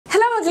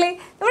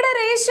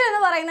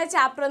പറയുന്ന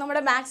ചാപ്റ്റർ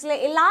നമ്മുടെ മാത്സിലെ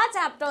എല്ലാ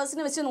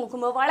ചാപ്റ്റേഴ്സിനെ വെച്ച്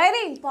നോക്കുമ്പോൾ വളരെ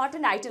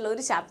ഇമ്പോർട്ടൻ്റ് ആയിട്ടുള്ള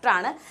ഒരു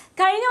ചാപ്റ്ററാണ്.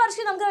 കഴിഞ്ഞ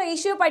വർഷം നമുക്ക്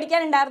റേഷ്യോ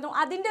പഠിക്കാനുണ്ടായിരുന്നു.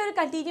 അതിൻ്റെ ഒരു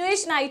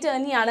കണ്ടിന്യൂവേഷൻ ആയിട്ട്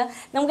തന്നെയാണ്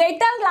നമുക്ക്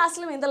 8ാം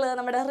ക്ലാസ്സിലും എന്തുള്ളത്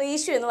നമ്മുടെ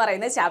റേഷ്യോ എന്ന്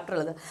പറയുന്ന ചാപ്റ്റർ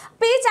ഉള്ളത്.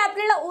 അപ്പോൾ ഈ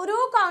ചാപ്റ്ററിലുള്ള ഓരോ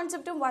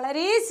കോൺസെപ്റ്റും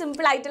വളരെ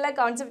സിമ്പിൾ ആയിട്ടുള്ള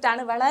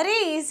കോൺസെപ്റ്റാണ്. വളരെ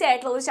ഈസി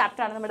ആയിട്ടുള്ള ഒരു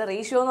ചാപ്റ്ററാണ് നമ്മുടെ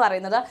റേഷ്യോ എന്ന്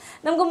പറയുന്നത്.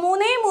 നമുക്ക്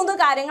 3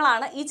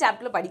 കാര്യങ്ങളാണ് ഈ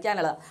ചാപ്റ്ററിൽ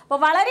പഠിക്കാനുള്ളത്.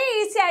 അപ്പോൾ വളരെ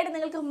ഈസി ആയിട്ട്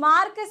നിങ്ങൾക്ക്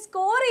മാർക്ക്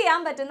സ്കോർ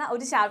ചെയ്യാൻ പറ്റുന്ന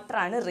ഒരു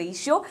ചാപ്റ്ററാണ്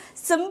റേഷ്യോ.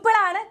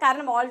 സിമ്പിളാണ്,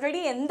 കാരണം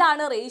ഓൾറെഡി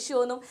എന്താണ് റേഷ്യോ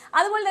എന്നും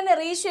അതുപോലെ തന്നെ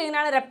റേഷ്യോ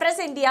എങ്ങനെയാണ്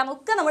റെപ്രസെൻറ്റ്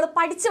ചെയ്യാമെന്നൊക്കെ നമ്മൾ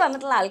പഠിച്ച്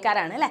വന്നിട്ടുള്ള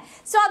ആൾക്കാരാണ് അല്ലേ.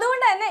 സോ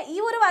അതുകൊണ്ട് തന്നെ ഈ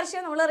ഒരു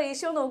വർഷം നമ്മൾ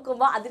റേഷ്യോ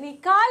നോക്കുമ്പോൾ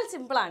അതിനേക്കാൾ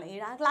സിമ്പിളാണ്.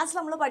 7ാം ക്ലാസ്സിൽ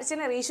നമ്മൾ പഠിച്ച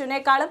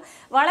റേഷ്യോനേക്കാളും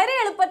വളരെ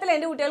എളുപ്പത്തിൽ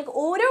എൻ്റെ കുട്ടികൾക്ക്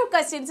ഓരോ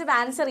ക്വസ്റ്റ്യൻസും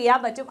ആൻസർ ചെയ്യാൻ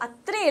പറ്റും.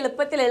 അത്രയും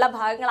എളുപ്പത്തിലുള്ള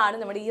ഭാഗങ്ങളാണ്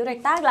നമ്മുടെ ഈ ഒരു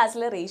 8ാം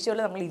ക്ലാസ്സിലെ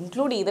റേഷ്യോയിൽ നമ്മൾ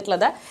ഇൻക്ലൂഡ്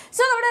ചെയ്തിട്ടുള്ളത്.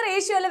 സോ നമ്മുടെ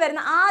റേഷ്യോയിൽ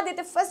വരുന്ന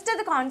ആദ്യത്തെ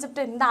ഫസ്റ്റത്തെ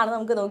കോൺസെപ്റ്റ് എന്താണെന്ന്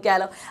നമുക്ക്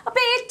നോക്കിയാലോ.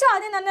 അപ്പോൾ ഏറ്റവും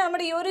ആദ്യം തന്നെ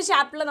നമ്മുടെ ഈ ഒരു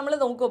ചാപ്റ്ററിൽ നമ്മൾ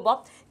നോക്കുമ്പോൾ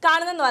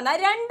കാണുന്നതെന്ന് പറഞ്ഞാൽ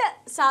 2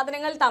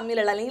 സാധനങ്ങൾ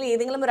തമ്മിലുള്ള അല്ലെങ്കിൽ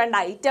ഏതെങ്കിലും 2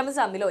 ഐറ്റംസ്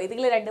തമ്മിലോ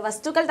ഏതെങ്കിലും 2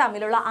 വസ്തുക്കൾ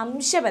തമ്മിലുള്ള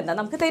അംശബന്ധം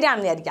നമുക്ക്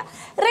തരാമെന്ന് വിചാരിക്കാം.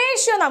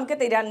 റേഷ്യോ നമുക്ക്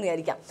തരാമെന്ന്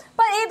വിചാരിക്കാം.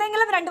 അപ്പോൾ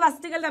ഏതെങ്കിലും 2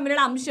 വസ്തുക്കൾ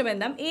തമ്മിലുള്ള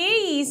അംശബന്ധം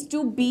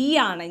A:B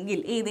ആണെങ്കിൽ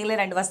ഏതെങ്കിലും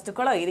 2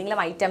 വസ്തുക്കളോ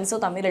ഏതെങ്കിലും ഐറ്റംസോ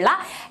തമ്മിലുള്ള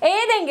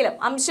ഏതെങ്കിലും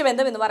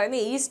അംശബന്ധം എന്ന്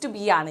പറയുന്നത് A:B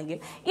ആണെങ്കിൽ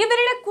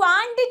ഇവരുടെ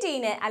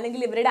ക്വാണ്ടിറ്റീനെ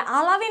അല്ലെങ്കിൽ ഇവരുടെ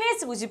അളവിനെ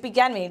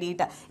സൂചിപ്പിക്കാൻ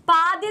വേണ്ടിയിട്ട് ഇപ്പോൾ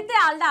ആദ്യത്തെ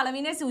ആളുടെ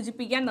അളവിനെ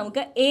സൂചിപ്പിക്കാൻ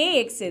നമുക്ക്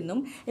AX എന്നും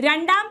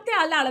രണ്ടാമത്തെ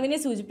ആളുടെ അളവിനെ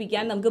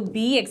സൂചിപ്പിക്കാൻ നമുക്ക്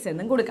BX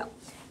എന്നും കൊടുക്കാം.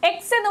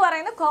 എക്സ് എന്ന്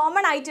പറയുന്ന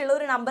കോമൺ ആയിട്ടുള്ള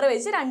ഒരു നമ്പർ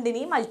വെച്ച്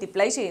രണ്ടിനെയും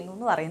മൾട്ടിപ്ലൈ ചെയ്യുന്നു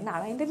എന്ന്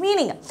പറയുന്നതാണ് അതിൻ്റെ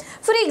മീനിങ്.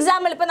 ഫോർ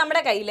എക്സാമ്പിൾ ഇപ്പോൾ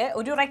നമ്മുടെ കയ്യിൽ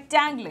ഒരു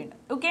റെക്റ്റാങ്കിൾ ഉണ്ട്.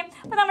 ഓക്കെ,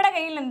 അപ്പോൾ നമ്മുടെ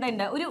കയ്യിൽ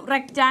എന്തുണ്ട്? ഒരു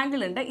റെക്റ്റാങ്കിൾ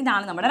ഉണ്ട്.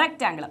 ഇതാണ് നമ്മുടെ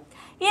റെക്റ്റാങ്കിൾ.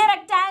 ഈ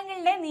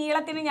റെക്റ്റാങ്കിളിൻ്റെ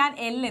നീളത്തിന് ഞാൻ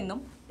L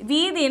എന്നും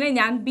വീതിനെ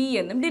ഞാൻ B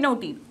എന്നും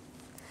ഡിനോട്ട് ചെയ്തു.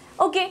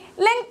 ഓക്കെ,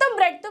 ലെങ്ത്തും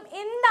ബ്രെഡ്ത്തും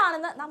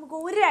എന്താണെന്ന് നമുക്ക്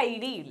ഒരു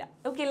ഐഡിയ ഇല്ല.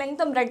 ഓക്കെ,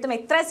 ലെങ്ത്തും ബ്രെഡ്ത്തും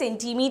എത്ര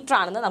സെൻറ്റിമീറ്റർ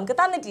ആണെന്ന് നമുക്ക്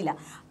തന്നിട്ടില്ല.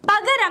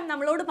 പകരം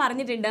നമ്മളോട്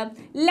പറഞ്ഞിട്ടുണ്ട്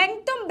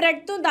ലെങ്ത്തും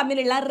ബ്രെഡ്ത്തും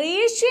തമ്മിലുള്ള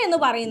റേഷ്യോ എന്ന്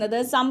പറയുന്നത്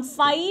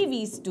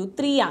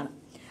 5:3 ആണ്.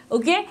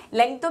 ഓക്കെ,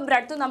 ലെങ്ത്തും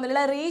ബ്രെഡ്ത്തും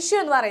തമ്മിലുള്ള റേഷ്യോ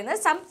എന്ന് പറയുന്നത്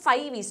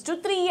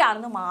 5:3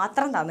 ആണെന്ന്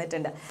മാത്രം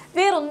തന്നിട്ടുണ്ട്.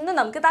 വേറൊന്നും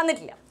നമുക്ക്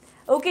തന്നിട്ടില്ല.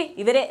 ഓക്കെ,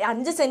 ഇവർ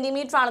 5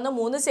 സെൻറ്റിമീറ്റർ ആണെന്നും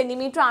 3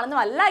 സെൻറ്റിമീറ്റർ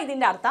ആണെന്നും അല്ല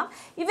ഇതിൻ്റെ അർത്ഥം.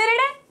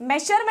 ഇവരുടെ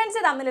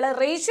മെഷർമെൻറ്റ്സ് തമ്മിലുള്ള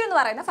റേഷ്യോ എന്ന്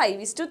പറയുന്നത്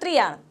 5:3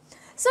 ആണ്.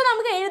 സോ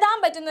നമുക്ക് എഴുതാൻ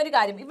പറ്റുന്ന ഒരു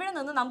കാര്യം, ഇവിടെ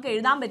നിന്ന് നമുക്ക്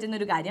എഴുതാൻ പറ്റുന്ന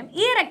ഒരു കാര്യം,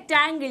 ഈ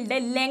റെക്റ്റാങ്കിളിൻ്റെ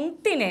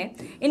ലെങ്ത്തിനെ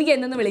എനിക്ക്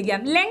എന്തെന്ന് വിളിക്കാം?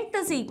 Length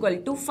is equal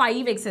to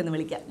 5x എന്ന്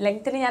വിളിക്കാം.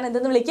 ലെങ്ത്തിനെ ഞാൻ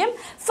എന്തെന്ന് വിളിക്കും?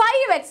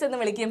 5x എന്ന്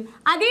വിളിക്കും.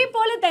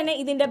 അതേപോലെ തന്നെ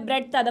ഇതിൻ്റെ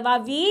ബ്രെഡ്ത്ത് അഥവാ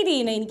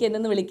വീതിനെ എനിക്ക്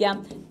എന്തെന്ന് വിളിക്കാം?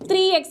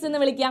 3x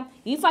എന്ന് വിളിക്കാം.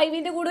 ഈ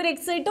 5ൻ്റെ കൂടെ ഒരു x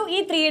കിട്ടും,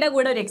 ഈ 3യുടെ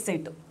കൂടെ ഒരു x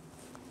കിട്ടും.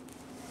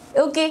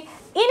 ഓക്കെ,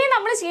 ഇനി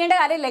നമ്മൾ ചെയ്യേണ്ട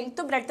കാര്യം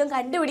ലെങ്ത്തും ബ്രെഡ്ത്തും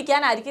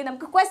കണ്ടുപിടിക്കാനായിരിക്കും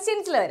നമുക്ക്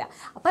ക്വസ്റ്റ്യൻസിൽ വരാം.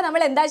 അപ്പോൾ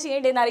നമ്മൾ എന്താ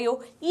ചെയ്യേണ്ടതെന്ന് അറിയോ?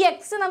 ഈ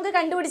എക്സ് നമുക്ക്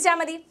കണ്ടുപിടിച്ചാൽ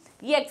മതി.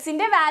 ഈ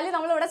എക്സിൻ്റെ വാല്യൂ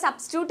നമ്മളിവിടെ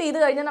സബ്സ്റ്റിറ്റ്യൂട്ട് ചെയ്ത്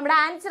കഴിഞ്ഞാൽ നമ്മുടെ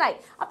ആൻസറായി.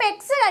 അപ്പോൾ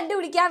എക്സ്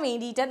കണ്ടുപിടിക്കാൻ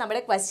വേണ്ടിയിട്ട്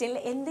നമ്മുടെ ക്വസ്റ്റ്യനിൽ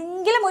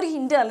എന്തെങ്കിലും ഒരു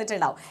ഹിൻറ്റ്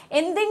തന്നിട്ടുണ്ടാവും,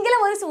 എന്തെങ്കിലും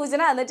ഒരു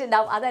സൂചന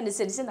തന്നിട്ടുണ്ടാവും.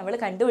 അതനുസരിച്ച് നമ്മൾ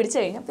കണ്ടുപിടിച്ച്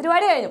കഴിഞ്ഞാൽ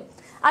പരിപാടി കഴിഞ്ഞു.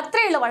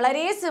 അത്രയേ ഉള്ളൂ,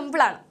 വളരെ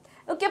സിമ്പിളാണ്.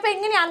 ഓക്കെ, അപ്പോൾ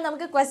എങ്ങനെയാണ്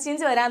നമുക്ക്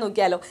ക്വസ്റ്റ്യൻസ് വരാൻ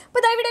നോക്കിയാലോ.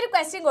 അപ്പോൾ ഇവിടെ ഒരു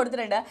ക്വസ്റ്റ്യൻ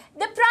കൊടുത്തിട്ടുണ്ട്.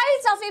 The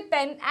price of A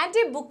pen and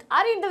A book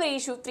are in the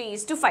ratio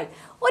 3:5.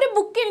 ഒരു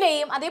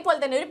ബുക്കിൻ്റെയും അതേപോലെ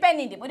തന്നെ ഒരു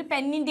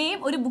പെന്നിൻ്റെയും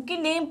ഒരു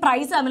ബുക്കിൻ്റെയും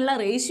പ്രൈസ് തമ്മിലുള്ള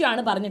റേഷ്യോ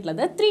ആണ്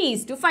പറഞ്ഞിട്ടുള്ളത്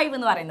 3:5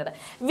 എന്ന് പറയുന്നത്.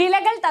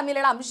 വിലകൾ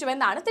തമ്മിലുള്ള അംശം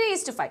എന്നാണ്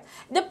 3:5.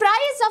 The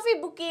price of A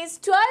book is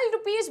 12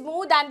 rupees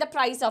more than the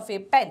price of a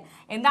pen.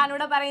 എന്താണ്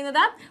ഇവിടെ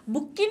പറയുന്നത്?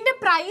 ബുക്കിൻ്റെ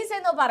പ്രൈസ്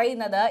എന്ന്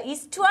പറയുന്നത്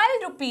is 12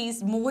 rupees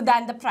more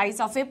than the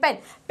price of a pen.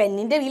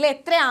 പെന്നിൻ്റെ വില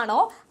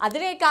എത്രയാണോ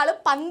അതിനേക്കാളും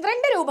 12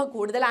 രൂപ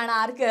കൂടുതലാണ്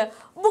ആർക്ക്?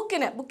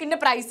 ബുക്കിൻ്റെ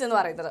പ്രൈസ് എന്ന്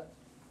പറയുന്നത്.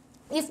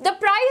 If the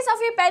price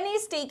of a pen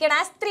is taken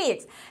as 3x,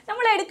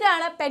 നമ്മൾ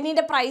എടുക്കുകയാണ്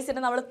പെന്നിൻ്റെ പ്രൈസിന്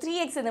നമ്മൾ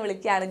 3x എന്ന്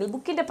വിളിക്കുകയാണെങ്കിൽ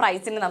ബുക്കിൻ്റെ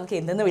പ്രൈസിന് നമുക്ക്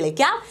എന്തെന്ന്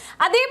വിളിക്കാം?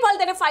 അതേപോലെ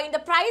തന്നെ find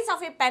the price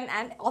of A pen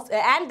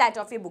and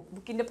that of A book.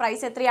 ബുക്കിൻ്റെ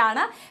പ്രൈസ്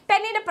എത്രയാണ്,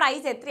 പെന്നിൻ്റെ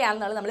പ്രൈസ്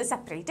എത്രയാണെന്നുള്ളത് നമ്മൾ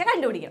സെപ്പറേറ്റ്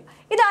കണ്ടുപിടിക്കണം.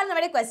 ഇതാണ്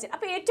നമ്മുടെ ക്വസ്റ്റ്യൻ.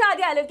 അപ്പോൾ ഏറ്റവും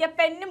ആദ്യം ആലോചിക്കുക,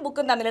 പെന്നും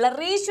ബുക്കും തമ്മിലുള്ള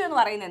റേഷ്യോ എന്ന്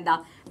പറയുന്നത് എന്താ?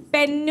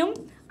 പെന്നും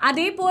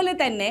അതേപോലെ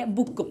തന്നെ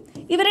ബുക്കും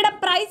ഇവരുടെ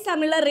പ്രൈസ്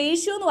തമ്മിലുള്ള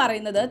റേഷ്യോ എന്ന്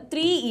പറയുന്നത്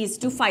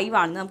 3:5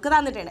 ആണ് നമുക്ക്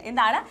തന്നിട്ടുണ്ട്.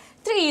 എന്താണ്?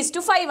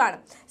 3:5 ആണ്.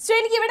 സോ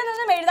എനിക്ക് ഇവിടെ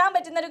നിന്നും എഴുതാൻ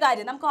പറ്റുന്ന ഒരു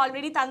കാര്യം നമുക്ക്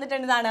ഓൾറെഡി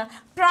തന്നിട്ടുള്ളതാണ്.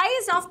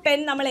 പ്രൈസ് ഓഫ് പെൻ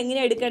നമ്മൾ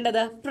എങ്ങനെ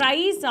എടുക്കേണ്ടത്?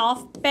 പ്രൈസ്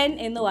ഓഫ് പെൻ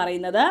എന്ന്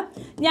പറയുന്നത്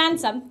ഞാൻ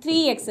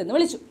 3x എന്ന്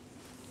വിളിച്ചു.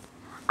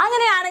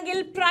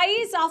 അങ്ങനെയാണെങ്കിൽ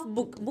പ്രൈസ് ഓഫ്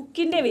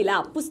ബുക്കിൻ്റെ വില,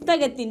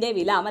 പുസ്തകത്തിൻ്റെ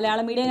വില,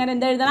 മലയാളം മീഡിയം ഞാൻ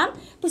എന്താ എഴുതണം?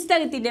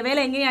 പുസ്തകത്തിൻ്റെ വില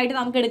എങ്ങനെയായിട്ട്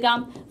നമുക്ക് എടുക്കാം?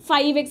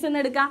 5x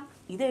എന്ന് എടുക്കാം.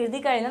 ഇത് എഴുതി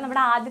കഴിഞ്ഞാൽ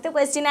നമ്മുടെ ആദ്യത്തെ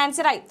ക്വസ്റ്റ്യൻ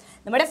ആൻസറായി.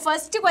 നമ്മുടെ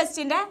ഫസ്റ്റ്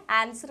ക്വസ്റ്റ്യൻ്റെ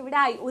ആൻസർ ഇവിടെ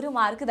ആയി. 1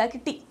 മാർക്ക് ഇതാ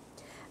കിട്ടി.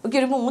 ഓക്കെ,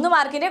 ഒരു 3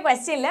 മാർക്കിൻ്റെ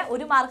ക്വസ്റ്റ്യനിൽ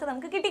 1 മാർക്ക്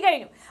നമുക്ക്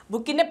കിട്ടിക്കഴിഞ്ഞു.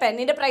 ബുക്കിൻ്റെ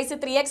പെന്നിൻ്റെ പ്രൈസ്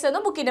 3x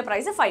എന്നും ബുക്കിൻ്റെ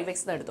പ്രൈസ് 5x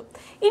എന്ന് എടുത്തു.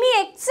 ഇനി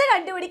എക്സ്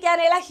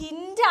കണ്ടുപിടിക്കാനുള്ള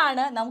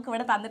ഹിൻ്റാണ് നമുക്ക്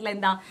ഇവിടെ തന്നിട്ടുള്ള.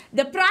 എന്താ?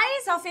 The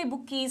price of A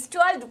book is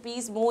 12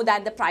 rupees more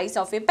than the price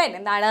of a pen.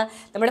 എന്താണ്?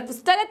 നമ്മുടെ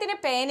പുസ്തകത്തിന്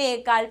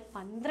പേനയേക്കാൾ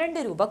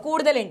 12 രൂപ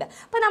കൂടുതലുണ്ട്.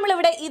 അപ്പോൾ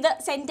നമ്മളിവിടെ ഇത്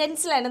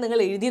സെൻറ്റൻസിൽ തന്നെ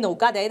നിങ്ങൾ എഴുതി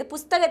നോക്കുക. അതായത്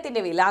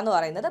പുസ്തകത്തിൻ്റെ വില എന്ന്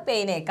പറയുന്നത്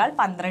പേനയേക്കാൾ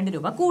 12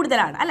 രൂപ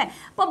കൂടുതലാണ് അല്ലേ.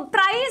 അപ്പോൾ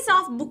പ്രൈസ്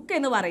ഓഫ് ബുക്ക്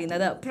എന്ന്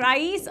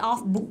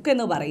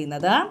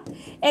പറയുന്നത്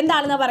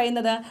എന്താണെന്ന്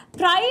പറയുന്നത്?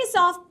 പ്രൈസ്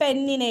ഓഫ്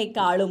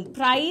പെന്നിനേക്കാളും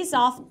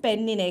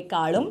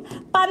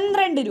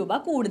 12 രൂപ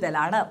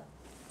കൂടുതലാണ്.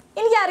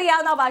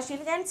 എനിക്കറിയാവുന്ന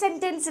ഭാഷയിൽ ഞാൻ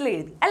സെൻറ്റൻസിൽ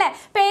എഴുതി അല്ലേ.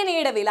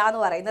 പേനയുടെ വില എന്ന്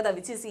പറയുന്നത്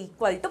വിച്ച് ഇസ്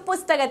ഈക്വൽ ടു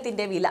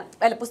പുസ്തകത്തിൻ്റെ വില,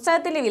 അല്ല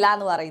പുസ്തകത്തിൻ്റെ വില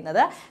എന്ന്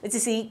പറയുന്നത് വിച്ച്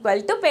ഇസ്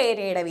ഈക്വൽ ടു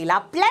പേനയുടെ വില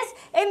പ്ലസ്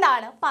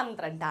എന്താണ്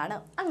 12 ആണ്.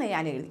 അങ്ങനെ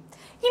ഞാൻ എഴുതി.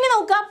 ഇനി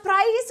നോക്കുക,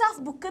 പ്രൈസ്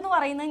ഓഫ് ബുക്ക് എന്ന്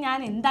പറയുന്നത് ഞാൻ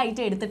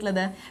എന്തായിട്ട്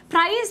എടുത്തിട്ടുള്ളത്?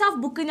 പ്രൈസ് ഓഫ്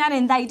ബുക്ക് ഞാൻ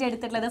എന്തായിട്ട്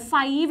എടുത്തിട്ടുള്ളത്?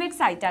 5x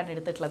ആയിട്ടാണ്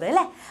എടുത്തിട്ടുള്ളത്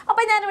അല്ലേ.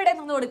 അപ്പോൾ ഞാനിവിടെ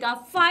നിന്ന് കൊടുക്കുക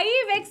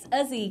 5x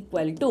is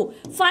equal to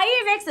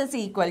 5x is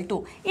equal to.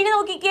 ഇനി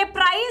നോക്കിക്കേ,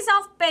 പ്രൈസ്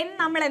ഓഫ് പെൻ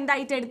നമ്മൾ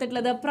എന്തായിട്ട്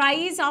എടുത്തിട്ടുള്ളത്?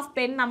 പ്രൈസ് ഓഫ്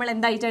പെൻ നമ്മൾ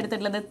എന്തായിട്ട്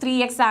എടുത്തിട്ടുള്ളത്?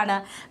 3x ആണ്,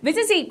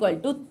 which is equal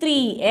to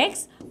 3x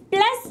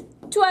plus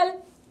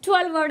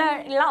 12 ഇവിടെ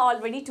ഉള്ള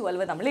ഓൾറെഡി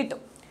 12 നമ്മൾ ഇട്ടു.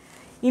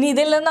 ഇനി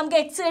ഇതിൽ നിന്ന് നമുക്ക്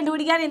എക്സ്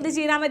കണ്ടുപിടിക്കാൻ എന്ത്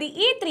ചെയ്താൽ മതി?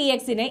 ഈ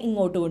 3xനെ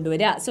ഇങ്ങോട്ട്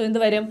കൊണ്ടുവരിക. സോ എന്ത്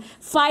വരും?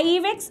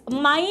 5x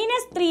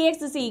minus 3x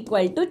is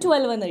equal to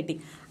 12 എന്ന് കിട്ടി.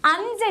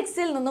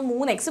 5xൽ നിന്ന്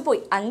 3x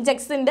പോയി,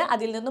 5x ഉണ്ട്,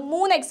 അതിൽ നിന്ന്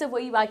 3x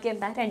പോയി, ബാക്കി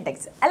എന്താ?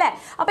 2x അല്ലേ.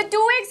 അപ്പോൾ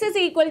 2x ഇസ്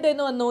ഈക്വൽ ടു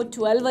എന്ന് വന്നു,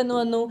 12 എന്ന്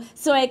വന്നു.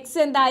 സോ എക്സ്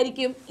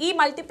എന്തായിരിക്കും? ഈ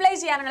മൾട്ടിപ്ലൈ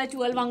ചെയ്യാനുള്ള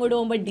 12 അങ്ങോട്ട്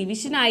പോകുമ്പോൾ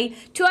ഡിവിഷനായി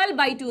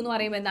 12/2 എന്ന്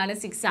പറയുമ്പോൾ എന്താണ്?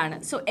 6 ആണ്.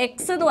 സോ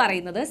എക്സ് എന്ന്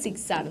പറയുന്നത്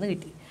 6 ആണെന്ന്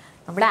കിട്ടി.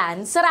 നമ്മുടെ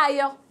ആൻസർ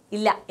ആയോ?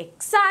 ഇല്ല,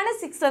 എക്സ് ആണ്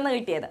 6 എന്ന്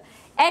കിട്ടിയത്.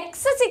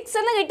 എക്സ് 6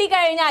 എന്ന്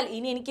കിട്ടിക്കഴിഞ്ഞാൽ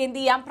ഇനി എനിക്ക് എന്ത്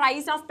ചെയ്യാം?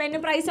 പ്രൈസ് ഓഫ്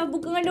പെന്നും പ്രൈസ് ഓഫ്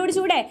ബുക്കും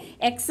കണ്ടുപിടിച്ചൂടെ?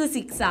 എക്സ്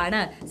 6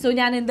 ആണ്. സോ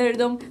ഞാൻ എന്ത്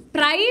എഴുതും?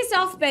 പ്രൈസ്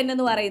ഓഫ് പെൻ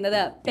എന്ന്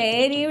പറയുന്നത്,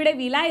 പേനയുടെ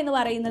വില എന്ന്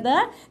പറയുന്നത്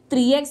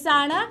 3x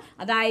ആണ്.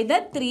 അതായത്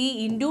 3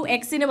 ഇൻറ്റു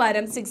എക്സിന്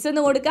പകരം 6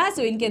 എന്ന് കൊടുക്കുക.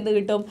 സോ എനിക്ക് എന്ത്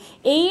കിട്ടും?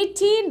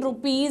 18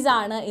 rupees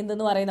ആണ്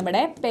എന്തെന്ന് പറയുന്നത്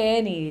നമ്മുടെ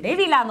പേനയുടെ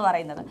വില എന്ന്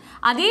പറയുന്നത്.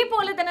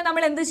 അതേപോലെ തന്നെ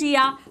നമ്മൾ എന്ത്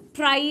ചെയ്യുക?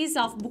 പ്രൈസ്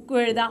ഓഫ് ബുക്ക്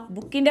എഴുതാം.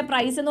 ബുക്കിൻ്റെ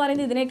പ്രൈസ് എന്ന്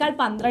പറയുന്നത് ഇതിനേക്കാൾ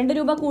 12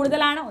 രൂപ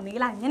കൂടുതലാണ്.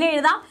 ഒന്നുകിൽ അങ്ങനെ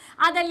എഴുതാം,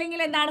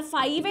 അതല്ലെങ്കിൽ എന്താണ്?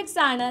 5x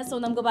ആണ്. സോ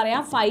നമുക്ക്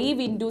പറയാം 5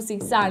 ഇൻറ്റു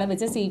 6 ആണ്,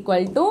 which is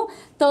equal to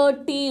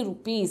 30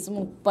 rupees,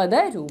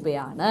 30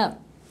 രൂപയാണ്.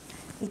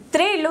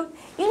 ഇത്രയേ ഉള്ളൂ.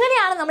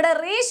 ഇങ്ങനെയാണ് നമ്മുടെ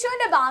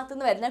റേഷ്യോൻ്റെ ഭാഗത്തു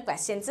നിന്ന് വരുന്ന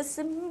ക്വസ്റ്റ്യൻസ്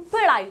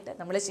സിമ്പിളായിട്ട്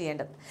നമ്മൾ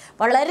ചെയ്യേണ്ടത്.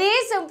 വളരെ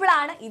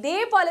സിമ്പിളാണ്.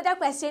 ഇതേപോലത്തെ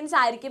ക്വസ്റ്റ്യൻസ്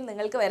ആയിരിക്കും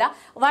നിങ്ങൾക്ക് വരാം.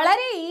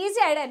 വളരെ ഈസി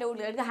ആയിട്ട് എൻ്റെ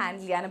കുട്ടികൾക്ക്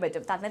ഹാൻഡിൽ ചെയ്യാനും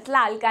പറ്റും. തന്നിട്ടുള്ള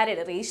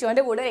ആൾക്കാരുടെ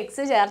റേഷ്യോൻ്റെ കൂടെ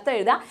എക്സ് ചേർത്ത്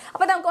എഴുതുക.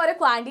 അപ്പോൾ നമുക്ക് ഓരോ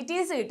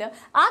ക്വാണ്ടിറ്റീസ് കിട്ടും.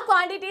 ആ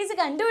ക്വാണ്ടിറ്റീസ്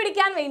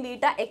കണ്ടുപിടിക്കാൻ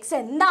വേണ്ടിയിട്ട് എക്സ്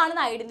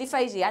എന്താണെന്ന്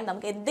ഐഡൻറ്റിഫൈ ചെയ്യാൻ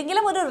നമുക്ക്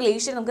എന്തെങ്കിലും ഒരു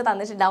റിലേഷൻ നമുക്ക്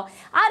തന്നിട്ടുണ്ടാവും.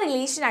 ആ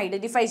റിലേഷൻ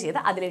ഐഡൻറ്റിഫൈ ചെയ്ത്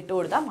അതിലിട്ട്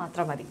കൊടുത്താൽ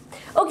മാത്രം മതി.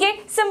 ഓക്കെ,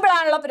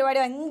 സിമ്പിളാണുള്ള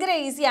പരിപാടി, ഭയങ്കര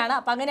ഈസിയാണ്.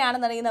 അപ്പോൾ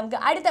അങ്ങനെയാണെന്നുണ്ടെങ്കിൽ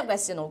നമുക്ക് അടുത്ത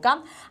ക്വസ്റ്റ്യൻ നോക്കാം.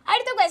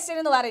 അടുത്ത ക്വസ്റ്റ്യൻ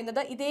എന്ന് പറയുന്നത്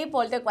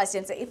ഇതേപോലത്തെ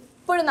ക്വസ്റ്റ്യൻസ്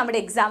എപ്പോഴും നമ്മുടെ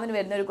എക്സാമിന്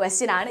വരുന്ന ഒരു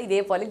ക്വസ്റ്റ്യൻ ആണ്.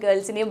 ഇതേപോലെ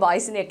ഗേൾസിനെയും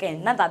ബോയ്സിനെയും ഒക്കെ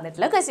എണ്ണം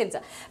തന്നിട്ടുള്ള ക്വസ്റ്റ്യൻസ്.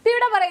 ഇപ്പോൾ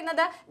ഇവിടെ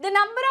പറയുന്നത് the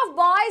number of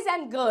boys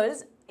and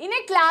girls in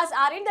A class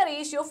are in the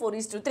ratio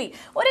 4:3.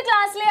 ഒരു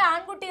ക്ലാസ്സിലെ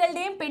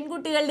ആൺകുട്ടികളുടെയും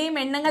പെൺകുട്ടികളുടെയും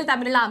എണ്ണങ്ങൾ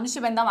തമ്മിലുള്ള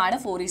അംശബന്ധമാണ്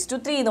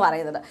 4:3 എന്ന്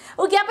പറയുന്നത്.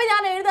 ഓക്കെ, അപ്പോൾ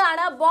ഞാൻ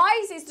എഴുതുകയാണ്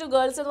ബോയ്സ് ഈസ് ടു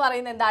ഗേൾസ് എന്ന്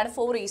പറയുന്നത് എന്താണ്?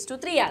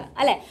 4:3 ആണ്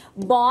അല്ലേ.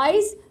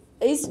 ബോയ്സ്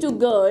ഈസ് ടു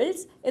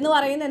ഗേൾസ് എന്ന്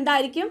പറയുന്നത്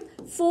എന്തായിരിക്കും?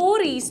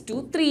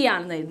 4:3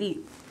 ആണെന്ന് എഴുതി.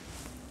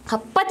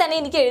 അപ്പം തന്നെ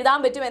എനിക്ക് എഴുതാൻ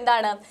പറ്റും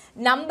എന്താണ്?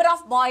 നമ്പർ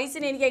ഓഫ്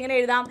ബോയ്സിന് എനിക്ക് എങ്ങനെ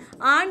എഴുതാം?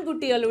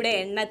 ആൺകുട്ടികളുടെ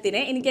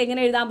എണ്ണത്തിന് എനിക്ക്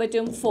എങ്ങനെ എഴുതാൻ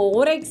പറ്റും?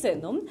 4x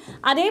എന്നും.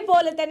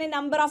 അതേപോലെ തന്നെ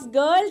നമ്പർ ഓഫ്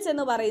ഗേൾസ്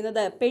എന്ന്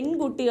പറയുന്നത്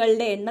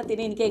പെൺകുട്ടികളുടെ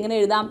എണ്ണത്തിന് എനിക്ക് എങ്ങനെ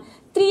എഴുതാം?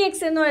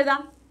 3x എന്നും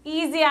എഴുതാം.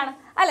 ഈസിയാണ്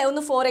അല്ലേ.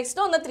 ഒന്ന് 4x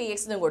ഒന്ന്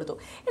 3x കൊടുത്തു.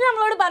 ഇനി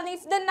നമ്മളോട് പറഞ്ഞു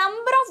if the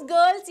number of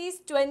girls is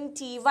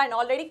 21.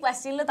 Already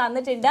ക്വസ്റ്റ്യനിൽ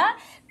തന്നിട്ടുണ്ട്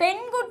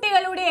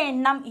പെൺകുട്ടികളുടെ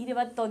എണ്ണം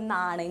 21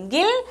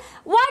 ആണെങ്കിൽ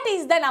what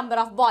is the number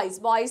of boys?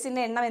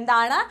 ബോയ്സിൻ്റെ എണ്ണം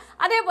എന്താണ്?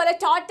 അതേപോലെ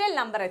ടോട്ടൽ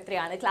നമ്പർ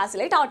എത്രയാണ്?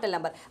 ക്ലാസ്സിലെ ടോട്ടൽ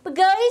നമ്പർ. ഇപ്പോൾ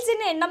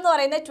ഗേൾസിൻ്റെ എണ്ണം എന്ന്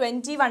പറയുന്നത്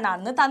 21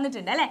 ആണെന്ന്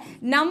തന്നിട്ടുണ്ട് അല്ലേ.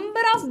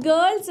 നമ്പർ ഓഫ്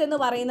ഗേൾസ് എന്ന്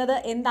പറയുന്നത്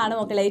എന്താണ്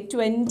മക്കളെ?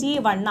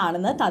 21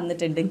 ആണെന്ന്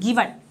തന്നിട്ടുണ്ട്.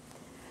 ഗിവൺ.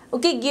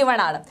 ഓക്കെ, ഗിവൺ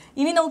ആണ്.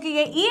 ഇനി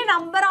നോക്കിക്കേ, ഈ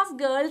നമ്പർ ഓഫ്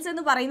ഗേൾസ്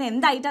എന്ന് പറയുന്നത്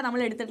എന്തായിട്ടാണ്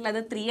നമ്മൾ എടുത്തിട്ടുള്ളത്?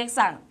 3x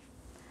ആണ്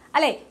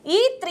അല്ലേ. ഈ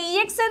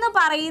 3x എന്ന്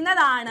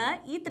പറയുന്നതാണ്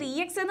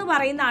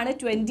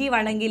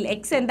 21 എങ്കിൽ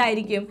എക്സ്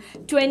എന്തായിരിക്കും?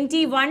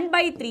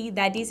 21/3,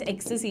 that is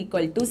X is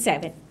equal to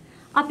 7.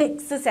 അപ്പോൾ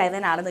എക്സ്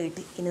 7 ആണെന്ന്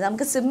കിട്ടി. ഇനി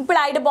നമുക്ക്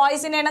സിമ്പിളായിട്ട്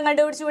ബോയ്സിൻ്റെ എണ്ണം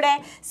കണ്ടുപിടിച്ചൂടെ?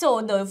 So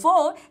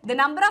therefore the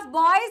number of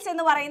boys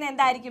എന്ന് പറയുന്നത്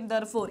എന്തായിരിക്കും?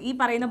 therefore ഈ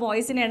പറയുന്ന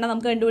ബോയ്സിൻ്റെ എണ്ണം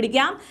നമുക്ക്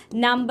കണ്ടുപിടിക്കാം.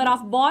 നമ്പർ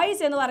ഓഫ്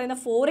ബോയ്സ് എന്ന്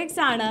പറയുന്നത് 4x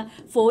ആണ്.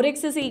 4x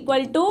is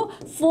equal to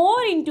 4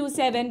 into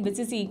 7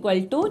 which is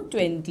equal to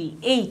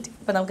 28.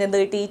 അപ്പോൾ നമുക്ക് എന്ത്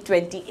കിട്ടി?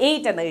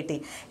 28 എന്ന് കിട്ടി.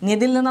 ഇനി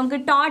ഇതിൽ നിന്ന് നമുക്ക്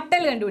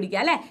ടോട്ടൽ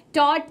കണ്ടുപിടിക്കാം അല്ലേ.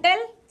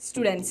 Total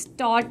students,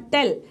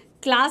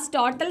 class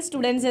total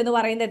students എന്ന്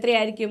പറയുന്നത്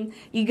എത്രയായിരിക്കും?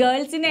 ഈ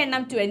ഗേൾസിൻ്റെ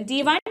എണ്ണം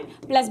 21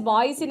 പ്ലസ്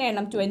ബോയ്സിൻ്റെ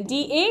എണ്ണം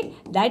 28,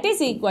 that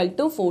is equal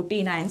to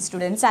 49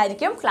 students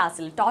ആയിരിക്കും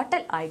ക്ലാസ്സിൽ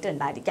ടോട്ടൽ ആയിട്ട്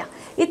ഉണ്ടായിരിക്കുക.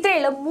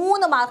 ഇത്രയുള്ള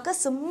 3 മാർക്ക്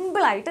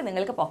സിമ്പിളായിട്ട്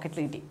നിങ്ങൾക്ക്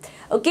പോക്കറ്റിൽ കിട്ടി.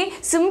 ഓക്കെ,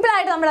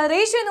 സിമ്പിളായിട്ട് നമ്മൾ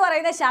റേഷ്യോ എന്ന്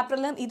പറയുന്ന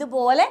ചാപ്റ്ററിലും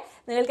ഇതുപോലെ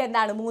നിങ്ങൾക്ക്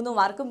എന്താണ് 3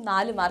 മാർക്കും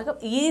 4 മാർക്കും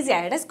ഈസി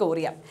ആയിട്ട് സ്കോർ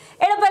ചെയ്യാം.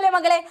 എളുപ്പമല്ലേ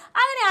മക്കളെ?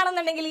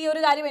 അങ്ങനെയാണെന്നുണ്ടെങ്കിൽ ഈ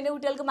ഒരു കാര്യം എൻ്റെ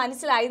കുട്ടികൾക്ക്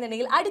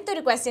മനസ്സിലായെന്നുണ്ടെങ്കിൽ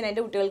അടുത്തൊരു ക്വസ്റ്റ്യൻ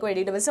എൻ്റെ കുട്ടികൾക്ക്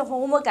വേണ്ടിയിട്ട് മിസ്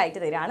ഹോംവർക്ക് ആയിട്ട്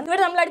തരികയാണ്.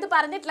 ഇവിടെ നമ്മളടുത്ത്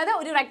പറഞ്ഞിട്ടുള്ളത്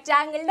ഒരു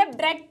റെക്റ്റാങ്കിളിൻ്റെ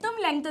ബ്രെഡ്ത്തും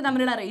ലെങ്ത്തും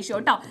തമ്മിലുള്ള റേഷ്യോ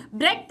കേട്ടോ.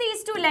 ബ്രെഡ്ത്ത്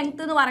ഈസ് ടു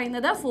ലെങ്ത്ത് എന്ന്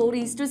പറയുന്നത്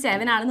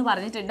 4:7 ആണെന്ന്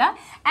പറഞ്ഞിട്ടുണ്ട്.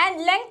 ആൻഡ്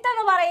ലെങ്ത്ത്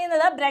എന്ന്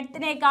പറയുന്നത്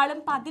ബ്രെഡ്ത്തിനേക്കാളും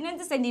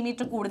 15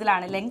 സെൻറ്റിമീറ്റർ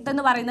കൂടുതലാണ്. ലെങ്ത്ത്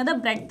എന്ന് പറയുന്നത്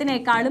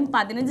ബ്രെഡ്ത്തിനേക്കാളും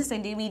 15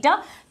 സെൻറ്റിമീറ്റർ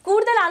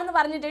കൂടുതലാണെന്ന്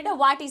പറഞ്ഞിട്ടുണ്ട്.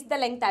 What is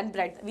the length and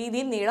breadth?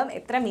 വീതിയും നീളം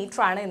എത്ര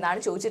മീറ്റർ ആണ് എന്നാണ്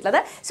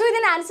ചോദിച്ചിട്ടുള്ളത്. സോ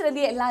ഇതിന് ആൻസർ എന്ത്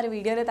ചെയ്യുക? എല്ലാവരും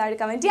വീഡിയോയുടെ താഴെ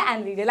കമൻറ്റ് ചെയ്യുക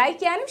ആൻഡ് വീഡിയോ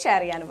ലൈക്ക് ചെയ്യാനും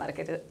ഷെയർ ചെയ്യാനും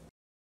മറക്കരുത്.